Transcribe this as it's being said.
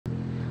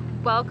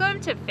Welcome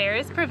to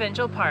Ferris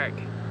Provincial Park.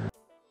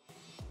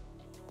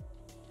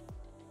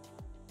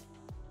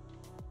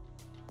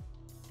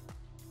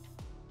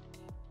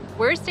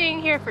 We're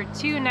staying here for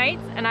 2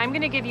 nights and I'm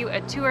going to give you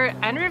a tour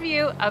and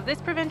review of this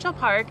provincial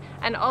park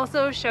and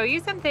also show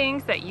you some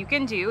things that you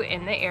can do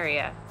in the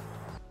area.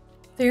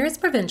 Ferris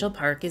Provincial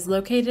Park is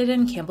located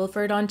in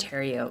Campbellford,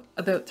 Ontario,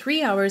 about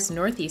 3 hours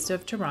northeast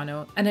of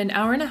Toronto and an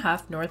hour and a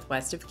half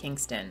northwest of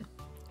Kingston.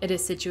 It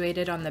is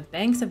situated on the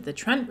banks of the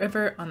Trent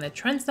River on the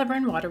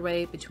Trent-Severn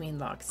Waterway between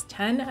locks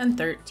 10 and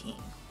 13.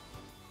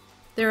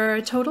 There are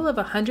a total of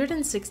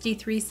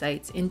 163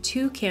 sites in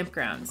 2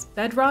 campgrounds,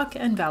 Bedrock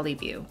and Valley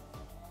View.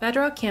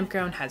 Bedrock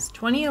Campground has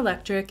 20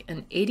 electric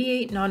and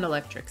 88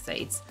 non-electric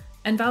sites,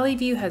 and Valley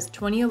View has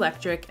 20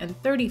 electric and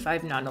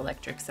 35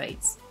 non-electric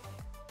sites.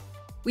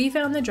 We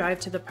found the drive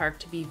to the park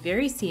to be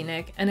very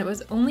scenic, and it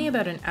was only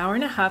about an hour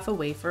and a half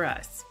away for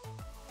us.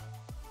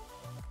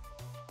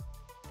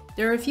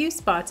 There are a few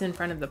spots in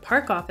front of the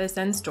park office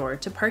and store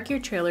to park your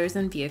trailers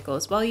and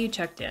vehicles while you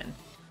checked in.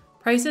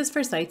 Prices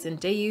for sites and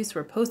day use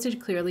were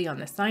posted clearly on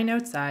the sign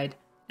outside,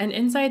 and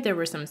inside there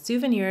were some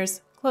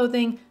souvenirs,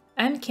 clothing,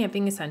 and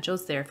camping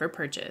essentials there for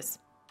purchase.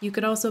 You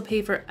could also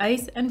pay for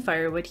ice and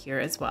firewood here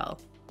as well.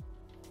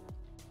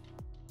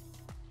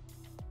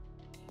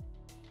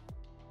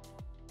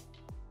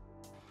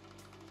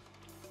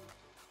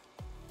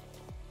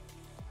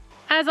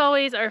 As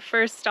always, our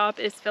first stop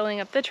is filling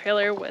up the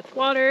trailer with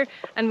water,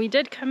 and we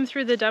did come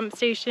through the dump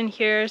station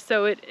here.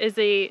 So it is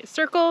a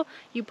circle.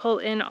 You pull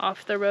in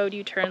off the road,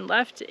 you turn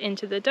left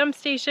into the dump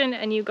station,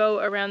 and you go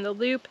around the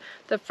loop.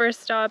 The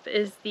first stop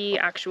is the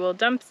actual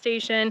dump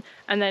station,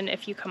 and then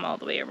if you come all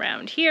the way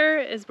around here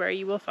is where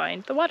you will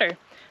find the water.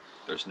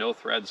 There's no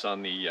threads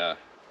on the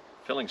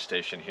filling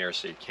station here,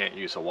 so you can't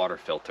use a water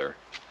filter.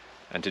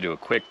 And to do a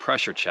quick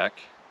pressure check,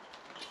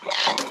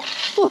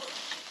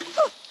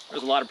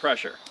 there's a lot of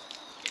pressure.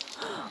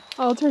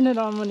 I'll turn it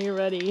on when you're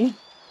ready.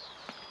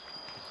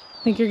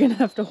 I think you're gonna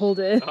have to hold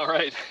it. All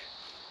right.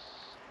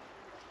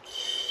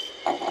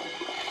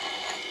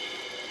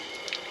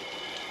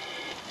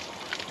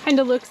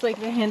 Kinda looks like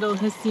the handle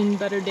has seen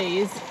better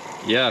days.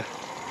 Yeah.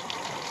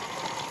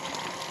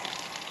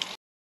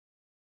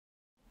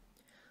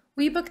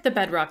 We booked the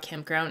Bedrock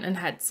campground and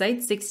had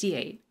site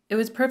 68. It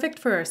was perfect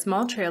for our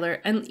small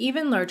trailer, and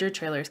even larger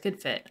trailers could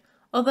fit,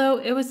 although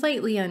it was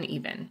slightly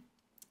uneven.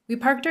 We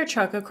parked our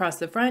truck across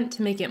the front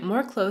to make it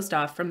more closed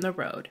off from the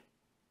road.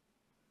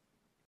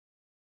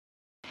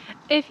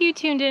 If you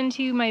tuned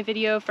into my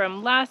video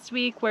from last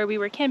week where we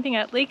were camping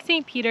at Lake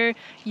St. Peter,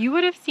 you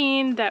would have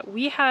seen that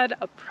we had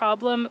a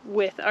problem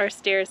with our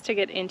stairs to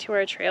get into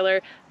our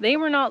trailer. They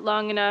were not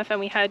long enough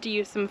and we had to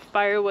use some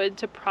firewood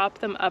to prop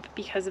them up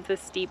because of the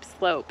steep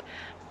slope.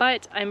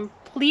 But I'm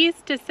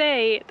pleased to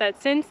say that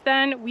since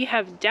then we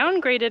have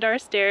downgraded our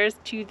stairs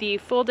to the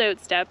fold-out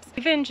steps.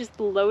 Even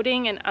just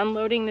loading and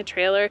unloading the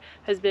trailer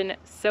has been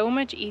so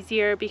much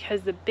easier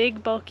because the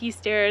big bulky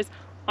stairs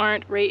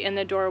aren't right in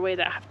the doorway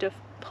that have to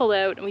pull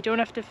out, and we don't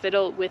have to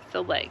fiddle with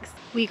the legs.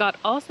 We got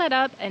all set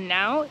up and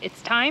now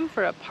it's time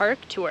for a park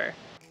tour.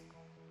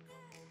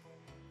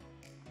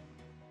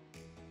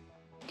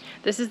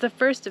 This is the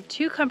first of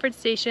 2 comfort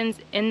stations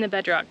in the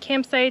Bedrock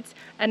campsites,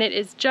 and it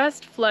is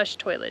just flush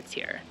toilets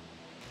here.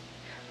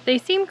 They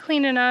seem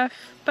clean enough,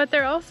 but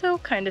they're also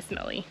kind of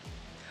smelly.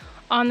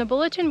 On the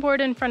bulletin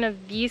board in front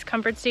of these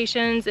comfort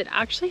stations, it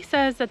actually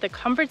says that the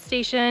comfort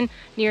station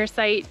near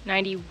site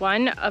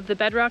 91 of the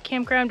Bedrock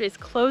campground is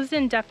closed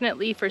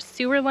indefinitely for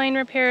sewer line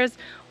repairs.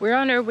 We're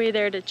on our way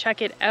there to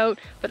check it out,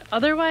 but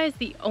otherwise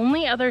the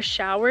only other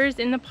showers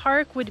in the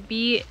park would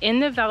be in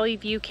the Valley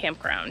View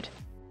campground.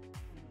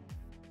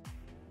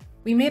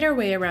 We made our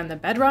way around the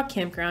Bedrock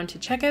campground to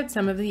check out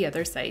some of the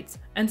other sites,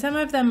 and some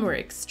of them were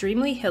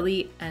extremely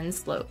hilly and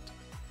sloped.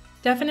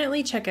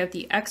 Definitely check out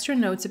the extra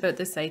notes about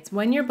the sites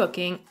when you're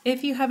booking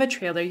if you have a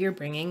trailer you're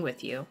bringing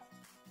with you.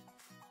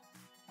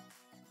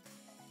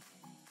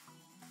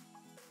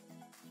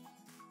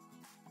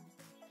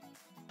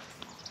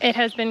 It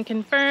has been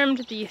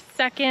confirmed the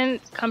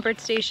second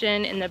comfort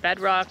station in the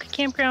Bedrock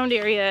campground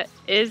area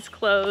is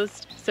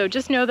closed. So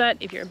just know that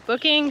if you're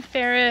booking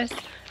Ferris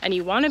and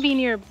you want to be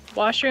near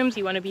washrooms,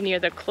 you want to be near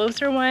the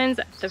closer ones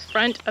at the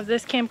front of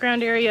this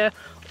campground area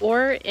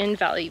or in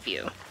Valley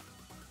View.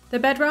 The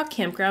Bedrock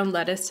campground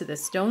led us to the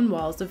stone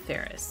walls of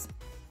Ferris.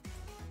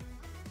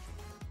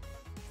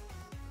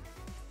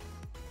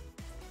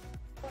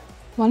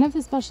 One of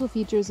the special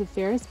features of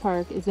Ferris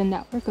Park is a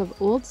network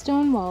of old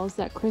stone walls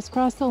that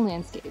crisscross the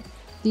landscape.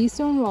 These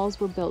stone walls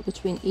were built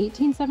between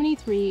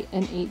 1873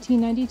 and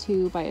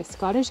 1892 by a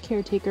Scottish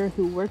caretaker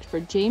who worked for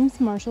James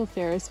Marshall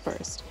Ferris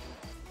first.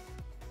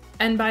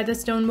 And by the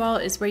stone wall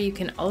is where you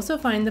can also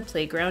find the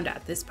playground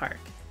at this park.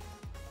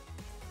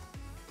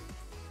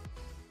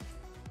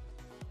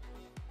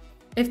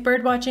 If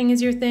birdwatching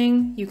is your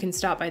thing, you can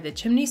stop by the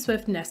chimney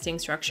swift nesting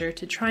structure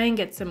to try and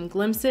get some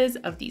glimpses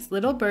of these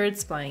little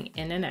birds flying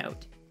in and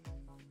out.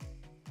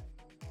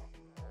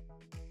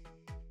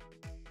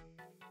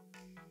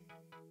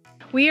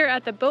 We are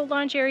at the boat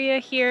launch area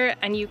here,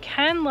 and you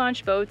can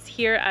launch boats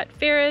here at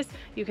Ferris.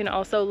 You can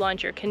also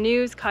launch your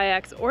canoes,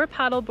 kayaks, or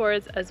paddle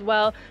boards as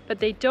well, but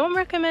they don't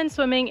recommend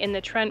swimming in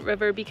the Trent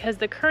River because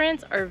the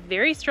currents are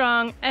very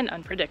strong and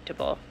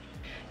unpredictable.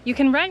 You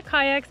can rent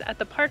kayaks at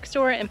the park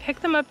store and pick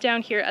them up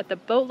down here at the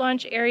boat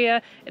launch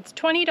area. It's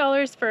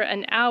 $20 for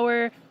an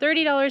hour,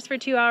 $30 for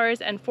 2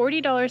 hours, and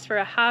 $40 for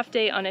a half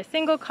day on a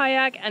single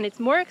kayak, and it's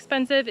more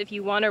expensive if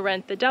you want to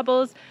rent the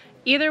doubles.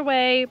 Either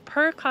way,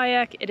 per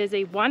kayak, it is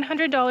a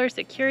 $100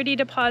 security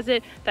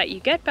deposit that you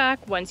get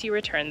back once you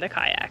return the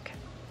kayak.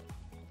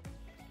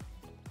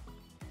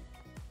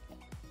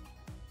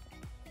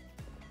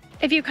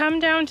 If you come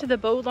down to the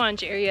boat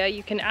launch area,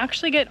 you can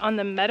actually get on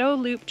the Meadow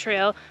Loop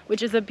Trail,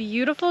 which is a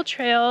beautiful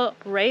trail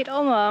right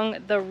along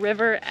the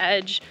river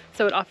edge,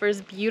 so it offers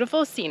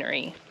beautiful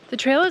scenery. The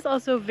trail is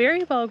also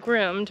very well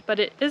groomed, but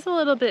it is a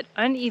little bit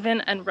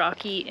uneven and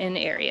rocky in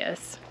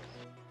areas.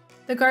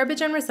 The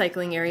garbage and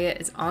recycling area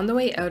is on the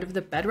way out of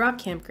the Bedrock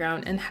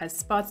campground and has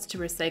spots to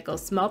recycle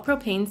small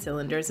propane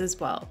cylinders as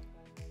well.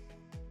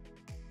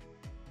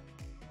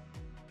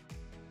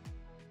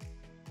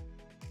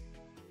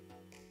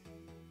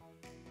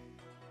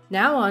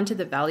 Now on to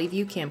the Valley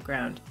View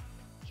Campground.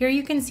 Here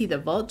you can see the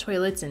vault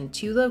toilets in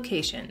 2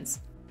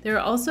 locations. There are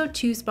also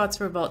 2 spots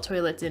for vault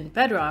toilets in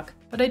Bedrock,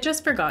 but I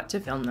just forgot to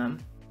film them.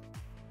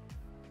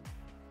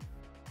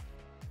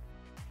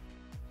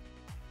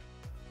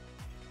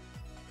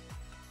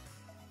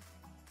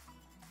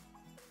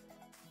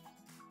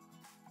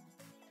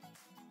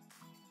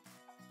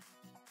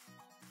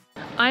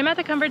 I'm at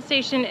the comfort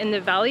station in the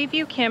Valley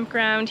View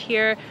Campground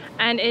here,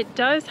 and it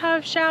does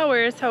have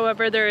showers.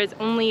 However, there is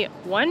only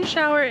 1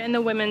 shower in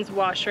the women's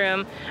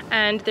washroom,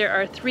 and there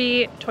are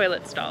 3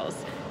 toilet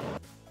stalls.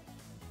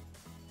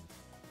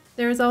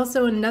 There is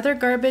also another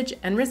garbage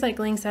and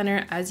recycling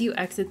center as you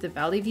exit the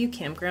Valley View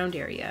Campground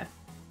area.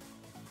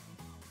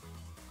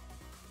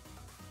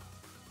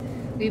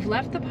 We've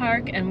left the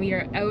park and we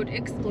are out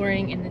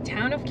exploring in the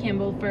town of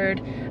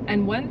Campbellford,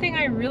 and one thing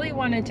I really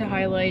wanted to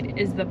highlight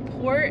is the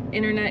poor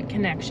internet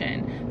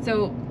connection.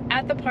 So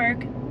at the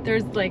park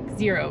there's like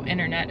 0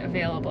 internet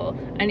available,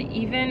 and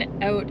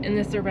even out in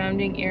the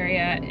surrounding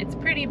area it's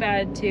pretty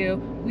bad too.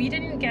 We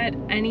didn't get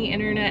any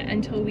internet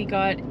until we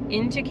got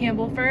into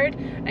Campbellford,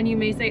 and you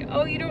may say,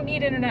 oh, you don't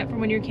need internet for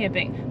when you're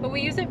camping, but we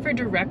use it for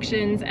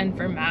directions and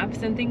for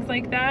maps and things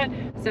like that.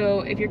 So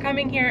if you're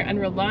coming here and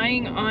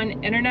relying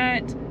on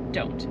internet,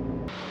 don't.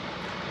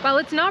 While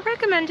it's not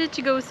recommended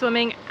to go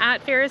swimming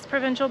at Ferris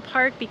Provincial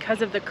Park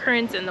because of the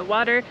currents in the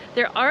water,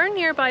 there are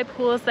nearby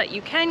pools that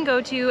you can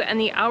go to, and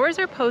the hours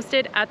are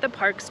posted at the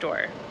park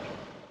store.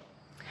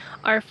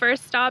 Our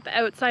first stop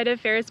outside of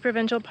Ferris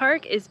Provincial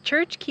Park is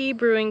Church Key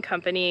Brewing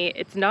Company.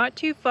 It's not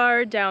too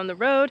far down the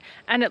road,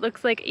 and it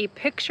looks like a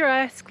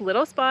picturesque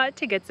little spot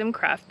to get some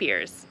craft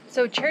beers.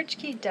 So Church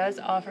Key does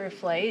offer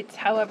flights,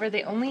 however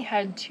they only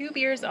had 2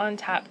 beers on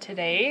tap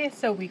today,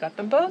 so we got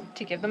them both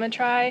to give them a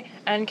try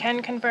and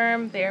can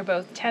confirm they are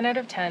both 10 out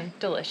of 10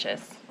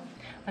 delicious.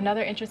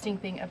 Another interesting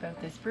thing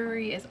about this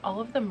brewery is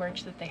all of the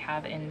merch that they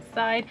have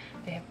inside.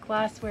 They have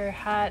glassware,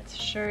 hats,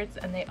 shirts,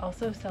 and they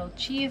also sell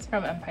cheese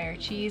from Empire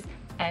Cheese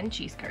and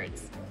cheese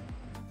curds.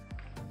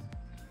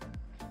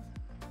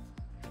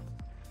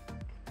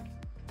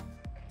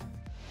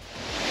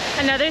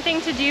 Another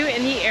thing to do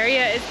in the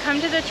area is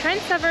come to the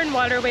Trent Severn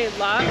Waterway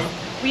Lock.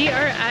 We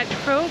are at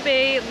Crow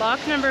Bay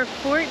Lock number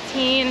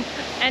 14,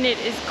 and it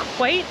is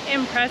quite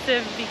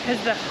impressive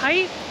because the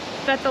height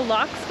that the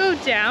locks go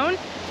down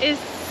is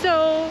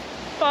so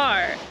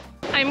far.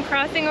 I'm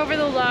crossing over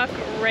the lock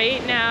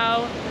right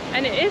now,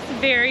 and it is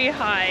very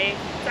high.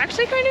 It's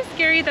actually kind of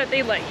scary that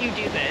they let you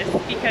do this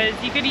because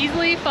you could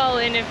easily fall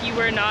in if you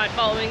were not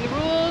following the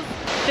rules.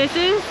 This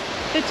is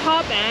the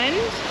top end,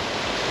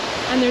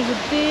 and there's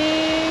a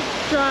big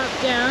drop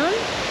down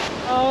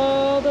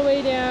all the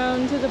way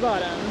down to the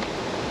bottom.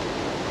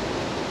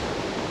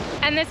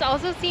 And this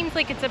also seems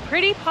like it's a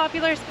pretty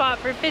popular spot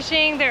for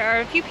fishing. There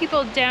are a few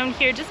people down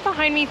here just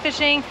behind me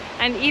fishing,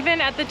 and even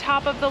at the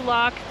top of the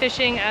lock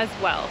fishing as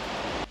well.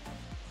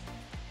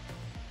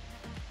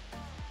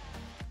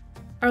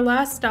 Our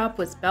last stop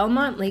was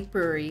Belmont Lake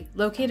Brewery,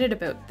 located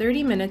about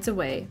 30 minutes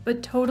away,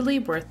 but totally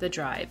worth the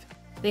drive.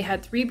 They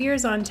had 3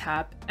 beers on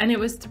tap, and it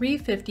was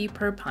 $3.50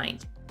 per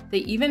pint. They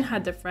even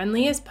had the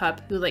friendliest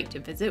pup who liked to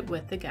visit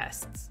with the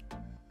guests.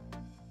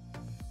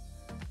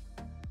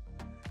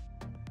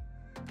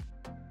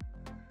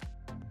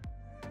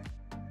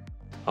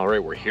 All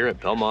right, we're here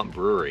at Belmont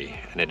Brewery,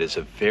 and it is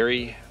a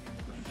very,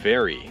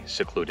 very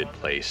secluded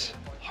place.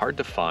 Hard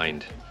to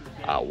find.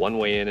 One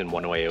way in and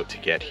one way out to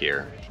get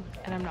here.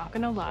 And I'm not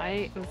gonna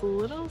lie, it was a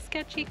little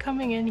sketchy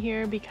coming in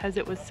here because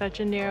it was such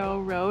a narrow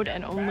road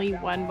and only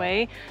one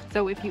way.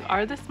 So if you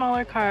are the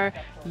smaller car,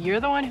 you're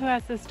the one who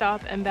has to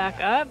stop and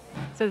back up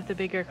so that the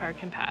bigger car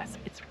can pass.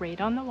 It's right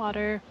on the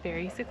water,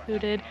 very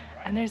secluded,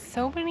 and there's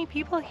so many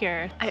people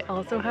here. I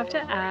also have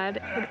to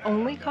add, it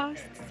only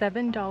costs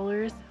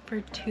 $7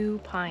 for 2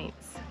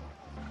 pints.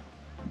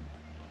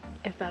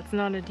 If that's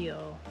not a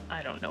deal,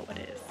 I don't know what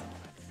is.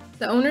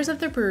 The owners of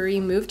the brewery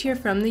moved here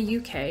from the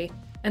UK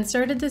and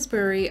started this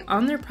brewery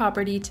on their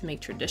property to make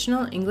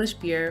traditional English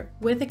beer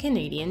with a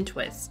Canadian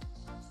twist.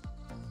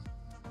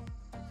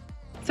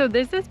 So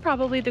this is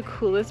probably the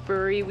coolest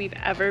brewery we've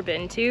ever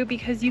been to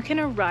because you can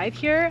arrive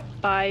here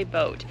by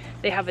boat.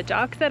 They have a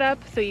dock set up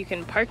so you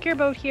can park your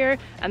boat here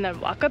and then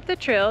walk up the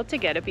trail to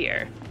get a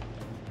beer.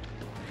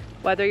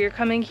 Whether you're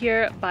coming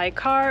here by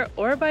car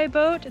or by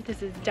boat,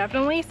 this is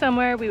definitely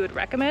somewhere we would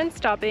recommend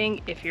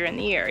stopping if you're in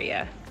the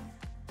area.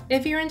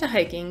 If you're into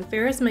hiking,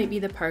 Ferris might be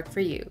the park for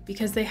you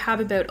because they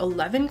have about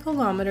 11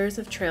 kilometers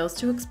of trails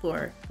to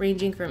explore,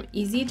 ranging from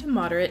easy to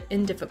moderate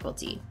in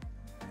difficulty.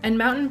 And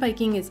mountain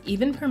biking is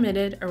even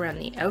permitted around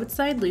the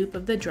outside loop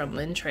of the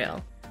Drumlin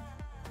Trail.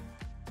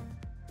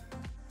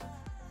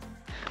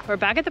 We're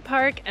back at the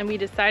park and we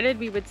decided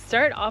we would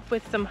start off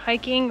with some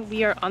hiking.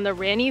 We are on the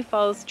Ranney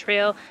Falls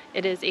Trail.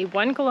 It is a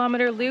 1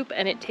 kilometer loop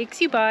and it takes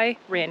you by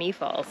Ranney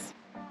Falls.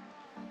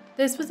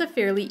 This was a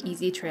fairly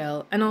easy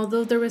trail, and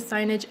although there was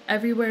signage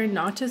everywhere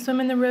not to swim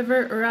in the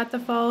river or at the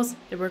falls,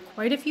 there were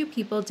quite a few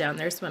people down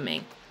there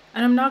swimming.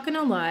 And I'm not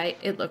gonna lie,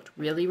 it looked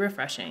really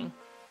refreshing.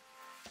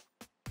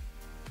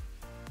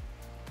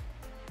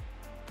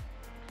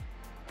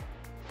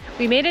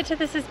 We made it to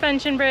the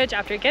suspension bridge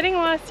after getting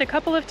lost a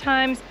couple of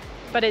times,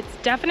 but it's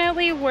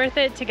definitely worth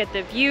it to get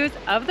the views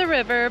of the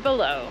river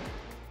below.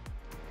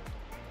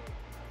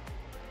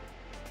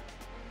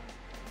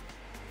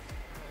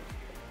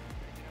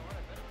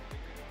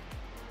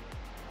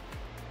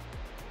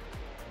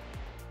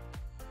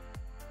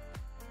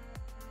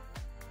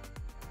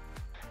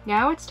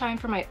 Now it's time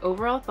for my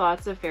overall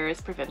thoughts of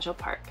Ferris Provincial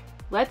Park.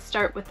 Let's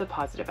start with the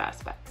positive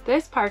aspects.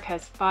 This park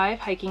has 5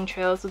 hiking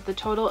trails with a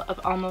total of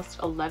almost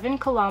 11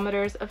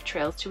 kilometers of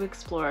trails to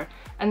explore,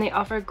 and they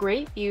offer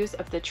great views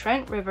of the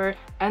Trent River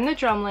and the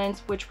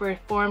Drumlins, which were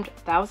formed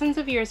thousands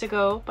of years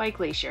ago by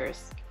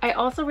glaciers. I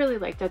also really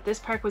like that this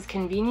park was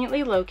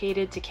conveniently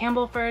located to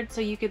Campbellford,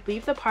 so you could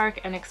leave the park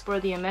and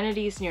explore the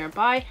amenities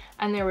nearby,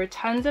 and there were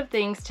tons of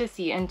things to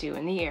see and do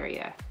in the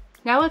area.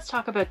 Now let's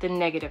talk about the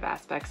negative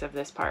aspects of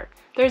this park.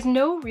 There's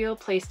no real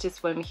place to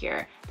swim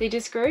here. They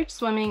discourage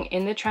swimming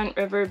in the Trent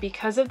River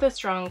because of the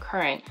strong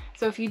current.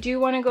 So if you do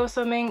want to go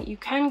swimming, you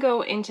can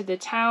go into the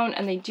town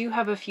and they do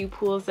have a few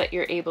pools that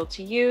you're able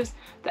to use.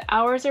 The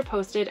hours are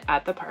posted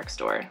at the park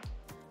store.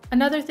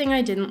 Another thing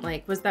I didn't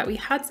like was that we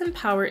had some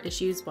power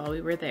issues while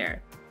we were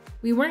there.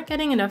 We weren't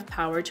getting enough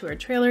power to our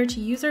trailer to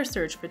use our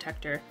surge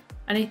protector,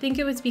 and I think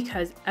it was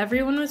because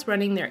everyone was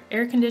running their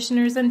air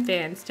conditioners and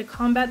fans to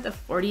combat the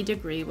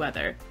 40-degree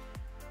weather.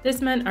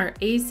 This meant our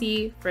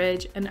AC,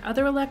 fridge, and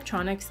other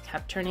electronics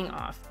kept turning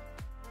off.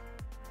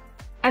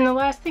 And the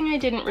last thing I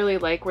didn't really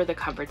like were the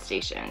comfort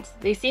stations.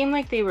 They seemed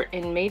like they were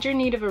in major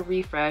need of a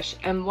refresh,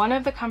 and one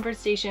of the comfort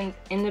stations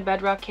in the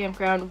Bedrock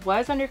campground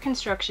was under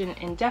construction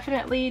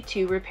indefinitely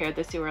to repair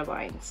the sewer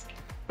lines.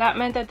 That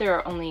meant that there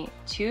are only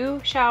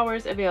 2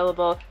 showers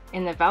available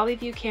in the Valley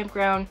View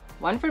campground,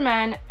 one for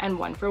men and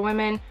one for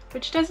women,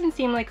 which doesn't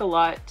seem like a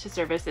lot to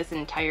service this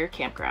entire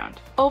campground.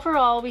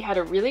 Overall, we had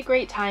a really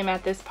great time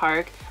at this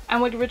park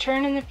and would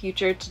return in the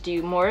future to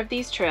do more of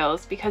these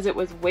trails because it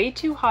was way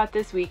too hot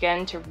this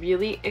weekend to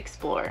really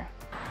explore.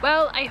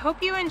 Well, I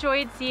hope you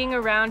enjoyed seeing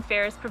around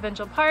Ferris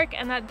Provincial Park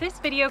and that this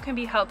video can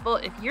be helpful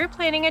if you're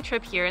planning a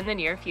trip here in the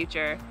near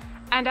future.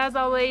 And as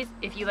always,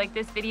 if you like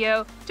this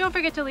video, don't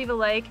forget to leave a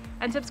like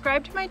and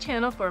subscribe to my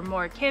channel for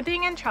more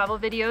camping and travel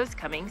videos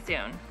coming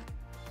soon.